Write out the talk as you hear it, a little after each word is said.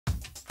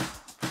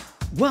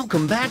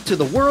Welcome back to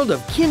the world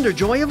of Kinder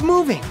Joy of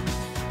Moving.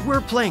 We're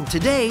playing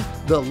today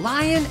The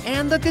Lion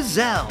and the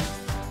Gazelle.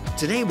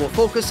 Today we'll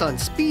focus on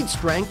speed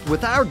strength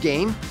with our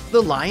game,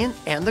 The Lion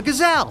and the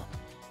Gazelle.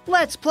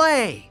 Let's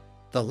play!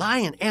 The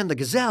Lion and the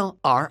Gazelle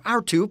are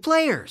our two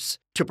players.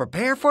 To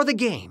prepare for the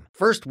game,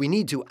 first we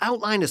need to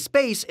outline a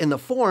space in the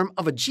form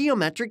of a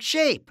geometric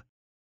shape.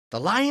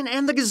 The Lion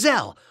and the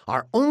Gazelle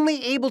are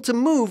only able to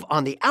move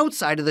on the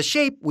outside of the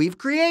shape we've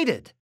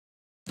created.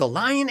 The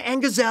Lion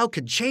and Gazelle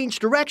could change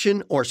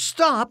direction or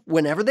stop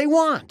whenever they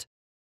want.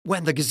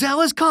 When the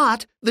Gazelle is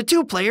caught, the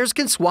two players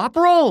can swap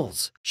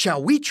roles.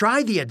 Shall we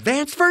try the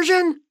advanced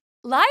version?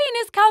 Lion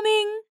is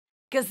coming.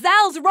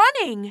 Gazelle's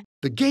running.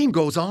 The game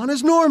goes on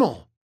as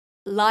normal.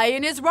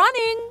 Lion is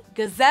running.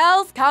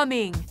 Gazelle's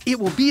coming. It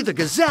will be the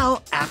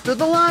Gazelle after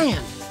the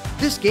Lion.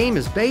 This game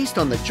is based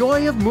on the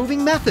Joy of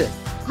Moving method.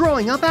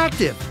 Growing up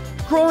active.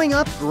 Growing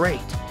up great.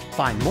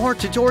 Find more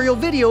tutorial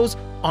videos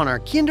on our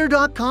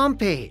kinder.com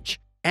page.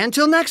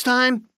 Until next time.